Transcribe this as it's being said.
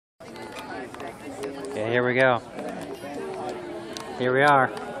Here we go. Here we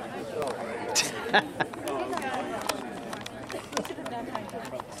are.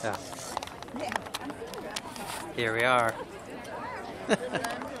 Yeah. Here we are.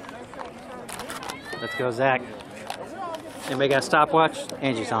 Let's go, Zach. Anybody got a stopwatch?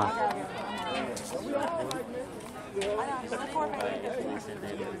 Angie's on.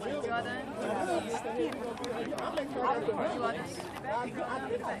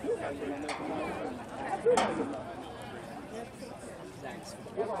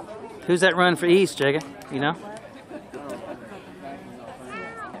 Who's that run for East, Jacob? You know?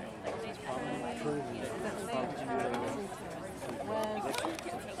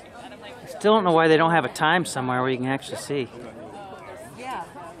 Still don't know why they don't have a time somewhere where you can actually see. Yeah.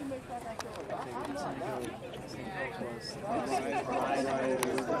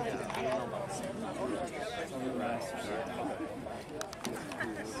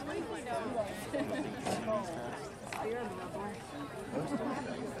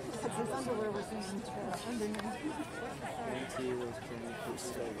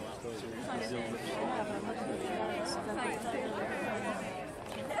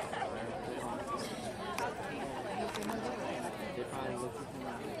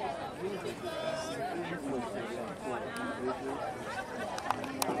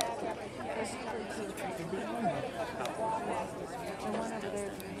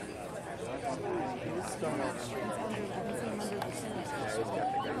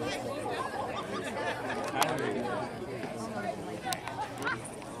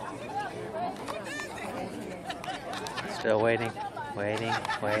 Still waiting, waiting,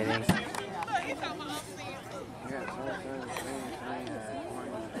 waiting.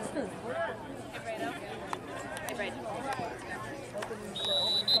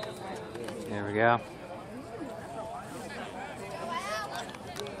 There we go.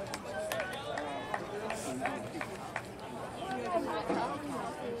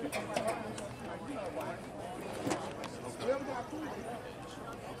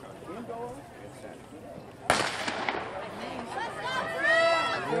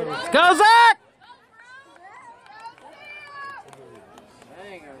 Let's go, Zach!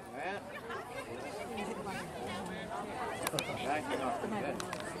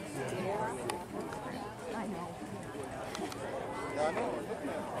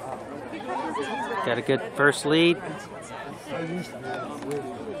 Got a good first lead.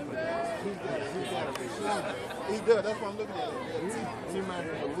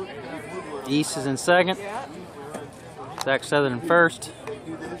 East is in second. Zack Southard in first.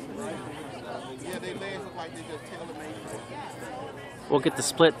 We'll get the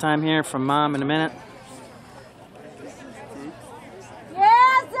split time here from Mom in a minute.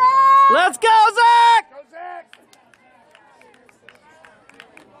 Yeah, Zach! Let's go, Zach! Go, Zach!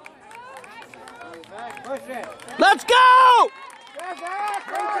 Push it. Let's go! Yeah, Zach!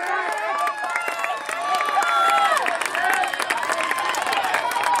 Go, Zach!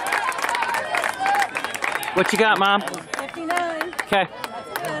 What you got, Mom? 59. Okay.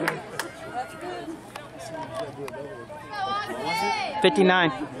 That's good.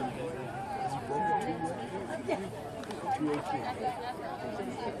 59.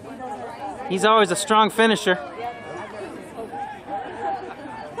 He's always a strong finisher. Come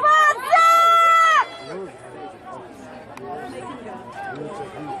on, Zach!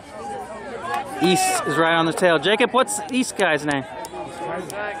 East is right on the tail. Jacob, what's the East guy's name? Go,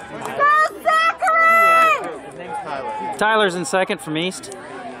 Zachary! Tyler's in second from East.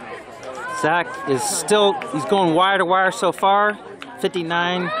 Zach is still, he's going wire to wire so far.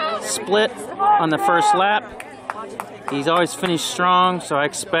 59 split on the first lap. He's always finished strong, so I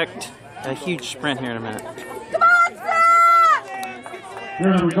expect a huge sprint here in a minute. Come on, Zach! Here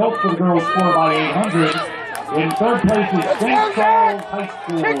are the results for the girls' 4x800. In third place is St. Charles High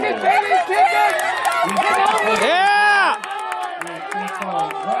School. Yeah! St.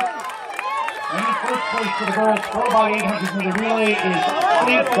 Charles West. And in first place for the girls' 4x800 meter relay is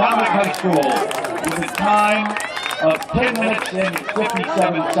St. Dominic High School with a time of 10 minutes and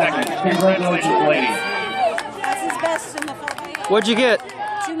 57 seconds. Congratulations, ladies. That's his best in the 4x8. What'd you get?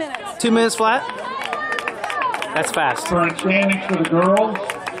 2 minutes. 2 minutes flat? That's fast. Current standings for the girls.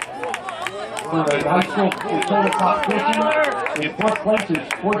 For the high school total competition, in fourth place is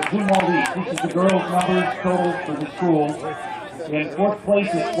Fort Zumwalt East. This is the girls' numbers total for the school. In fourth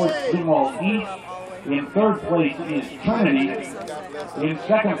place is Fort Zumwalt East. In third place is Trinity. In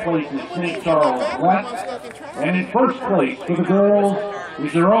second place is St. Charles West. And in first place for the girls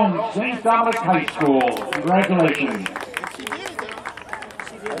is their own St. Dominic High School. Congratulations.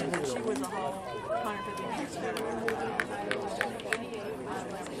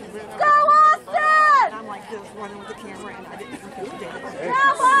 Go, Austin! running with the camera, and I didn't think you did it.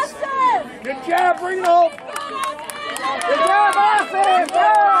 Good job, bring it home. Good job, Austin. Go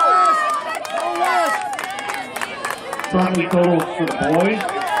West. Currently totals for the boys.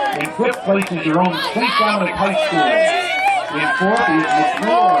 In fifth place is your own St. Dominic High School. In fourth is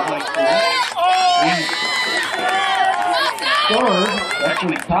McMillan High School. In third,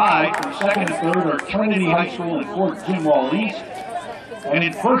 actually tied for second and third, are Trinity High School and Fort Zumwalt East. And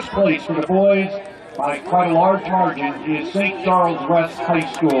in first place for the boys, by quite a large margin, is St. Charles West High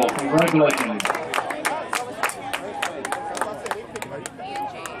School. Congratulations.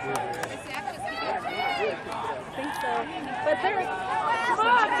 But they're, come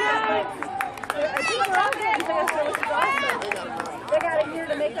on, guys! I think we're all getting faster, which is awesome. They got a year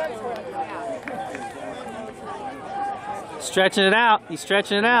to make up for it. Stretching it out. He's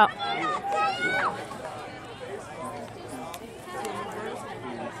stretching it out.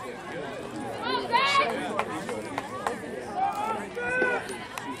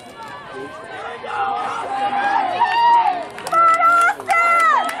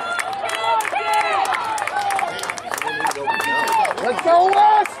 Let's go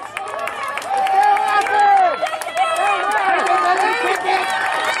West.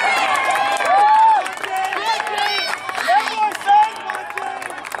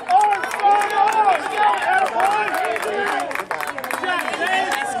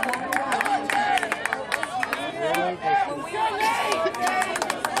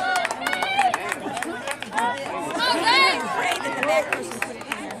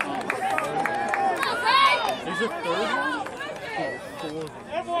 Is it third one?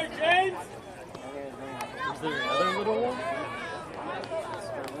 Good boy, James! Is there another little one?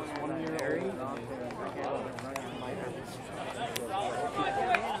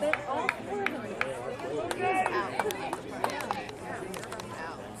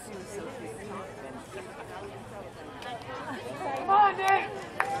 Come on, Nick!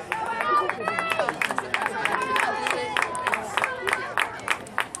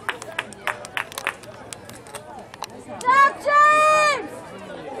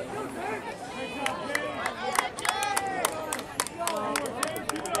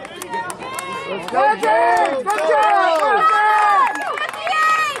 Let's go, James! Good job!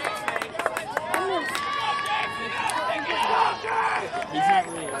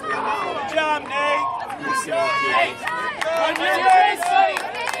 Good job, Nate! Good job, Nate! On your race!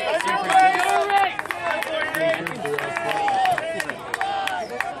 On your race! Let's go,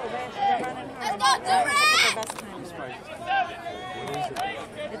 Districe!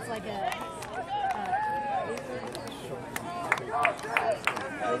 It's like a...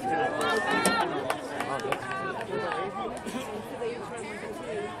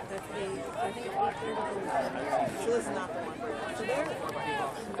 So this is not the one.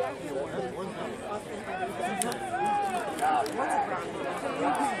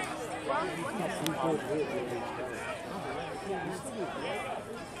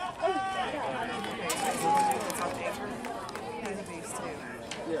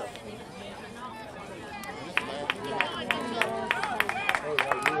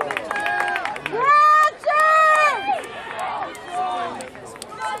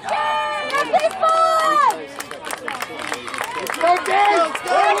 So there.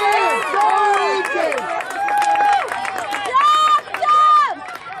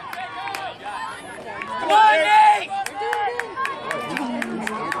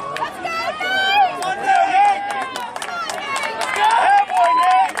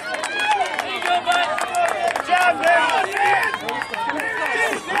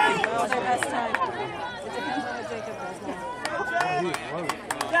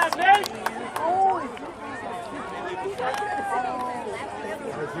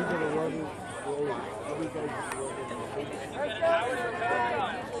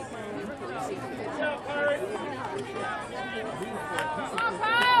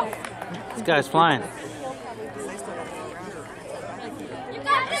 This guy's flying.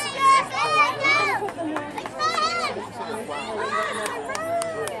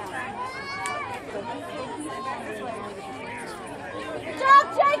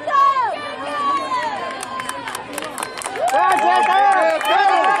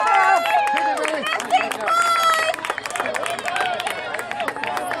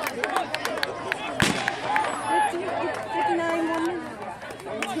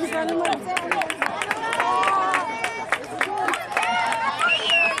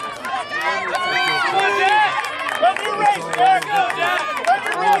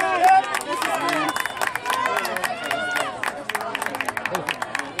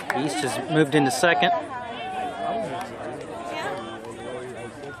 East has moved into second.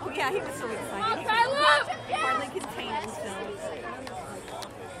 Okay, Yeah, he was so excited. Hardly contained himself.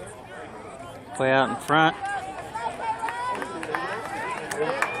 Way out in front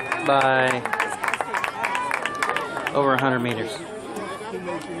by over 100 meters. Come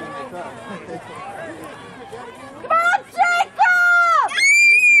on, Jacob!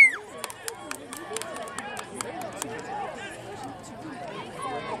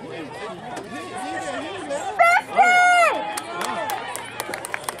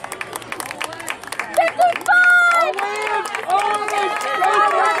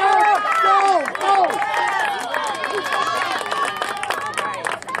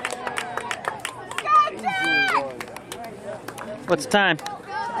 What's the time? 8:29.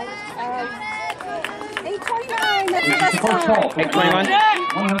 That's the best First call. time. 8:21.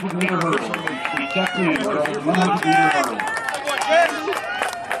 100 meter hurdle. We checked in. 100 meter hurdle.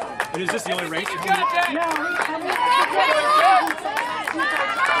 And is this the only race? No.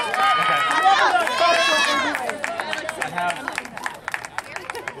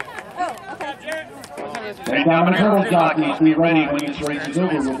 And down the hurdle jockeys, be ready when this race is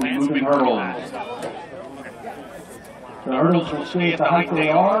over. We'll be moving hurdles. The hurdles will stay at the height they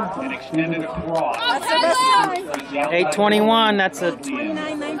are and extended across. That's the best time. 8:21. That's a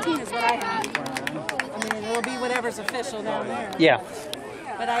 29:19 is what I have. I mean, it'll be whatever's official down there. yeah.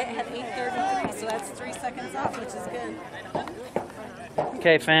 But I had 8:33, so that's 3 seconds off, which is good.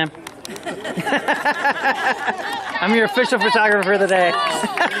 Okay, fam. I'm your official photographer for the day.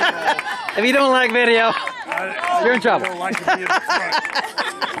 If you don't like video, you're in trouble. I don't like to be in the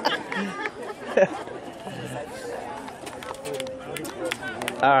front.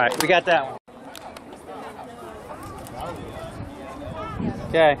 All right, we got that one.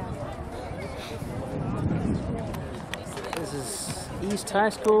 Okay. This is East High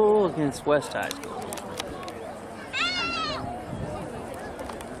School against West High School.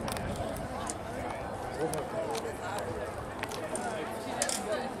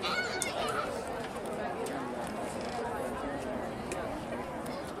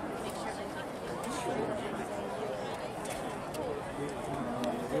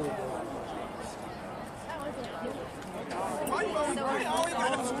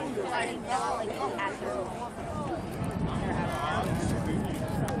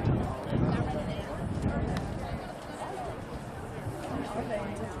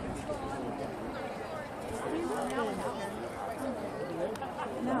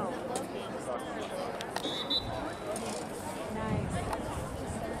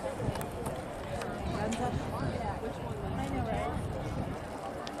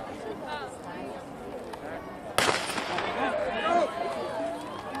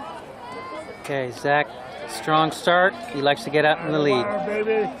 Okay, Zach, strong start. He likes to get out in the lead.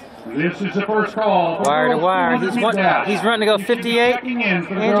 This is the first call. Wire to wire. He's running to go 58. Checking in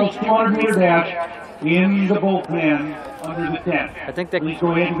for the girls' 200 meter dash in the bullpen under the tent. I think that Please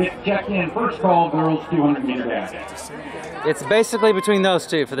go ahead and get checked in. First call, girls' 200 meter dash. it's basically between those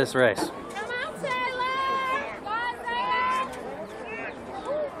two for this race.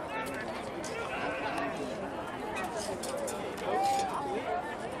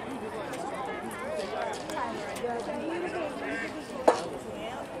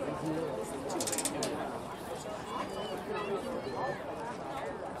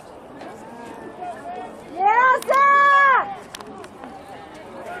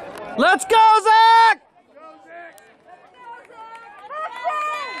 Let's go, Zach!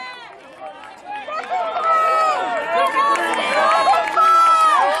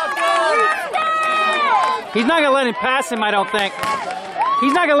 He's not gonna let him pass him, I don't think.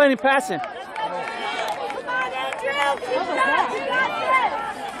 He's not gonna let him pass him. Come on, Andrew! Keep going! You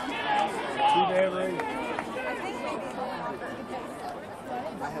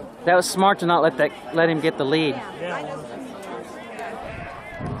got That was smart to not let him get the lead.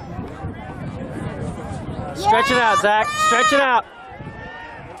 Stretch it out, Zach. Stretch it out.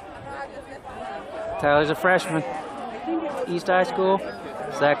 Tyler's a freshman. East High School.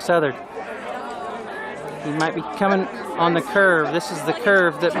 Zack Southard. He might be coming on the curve. This is the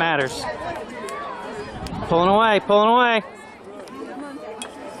curve that matters. Pulling away, pulling away.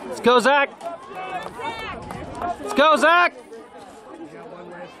 Let's go, Zach. Let's go, Zach.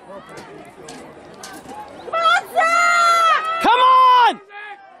 Come on, Zach! Come on!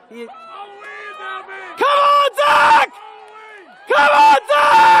 Come on, Zach! Come on,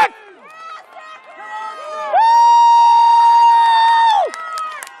 Zach!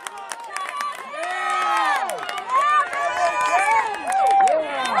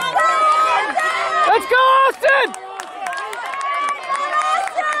 Let's go, Austin!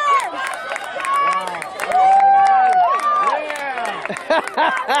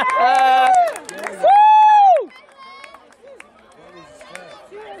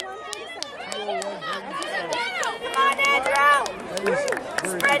 Come on, Andrew!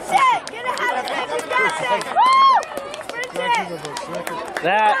 Sprint it! Get ahead of him! You got this! Woo! Sprint it!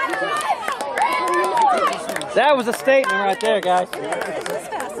 That was a statement right there, guys.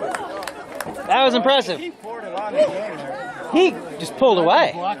 That was impressive. He just pulled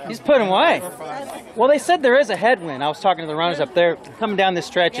away. He's putting away. Well, they said there is a headwind. I was talking to the runners up there. Coming down this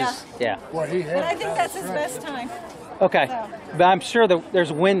stretch is, yeah. But I think that's his best time. Okay. But I'm sure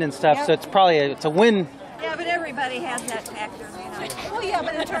there's wind and stuff, so it's probably it's a wind. Yeah, but everybody has that factor, you know. Well, yeah,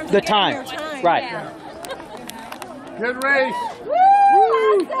 but in terms of The getting time. your time. Right. Yeah. Good race. Woo!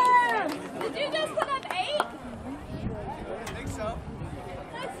 Awesome! Did you just put up 8? I think so.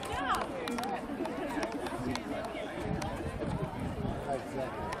 Nice job.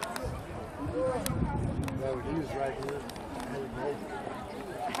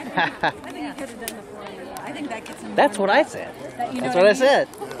 I think you could have done the 40. I think that gets him. That's what I said. You know That's what I said.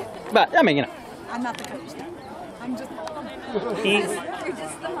 But, I mean, you know. I'm not the coach. I'm just. He, You're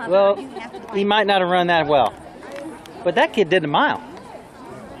just the mother. well, You have to he might not have run that well. But that kid did a mile.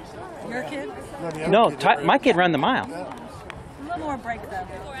 Your kid? No, my kid ran the mile. A little more break though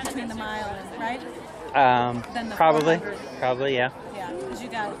between the mile and right. Than the Probably. 400. Probably, yeah. Yeah, because you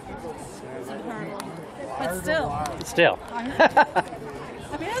got some hurdle. But still, Still. I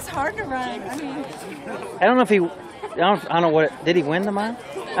mean, it's hard to run. I mean, I don't know if he, I don't know what, did he win the mile?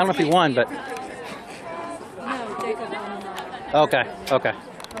 I don't know if he won, but. no, Jacob won. Okay, okay.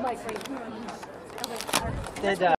 Did,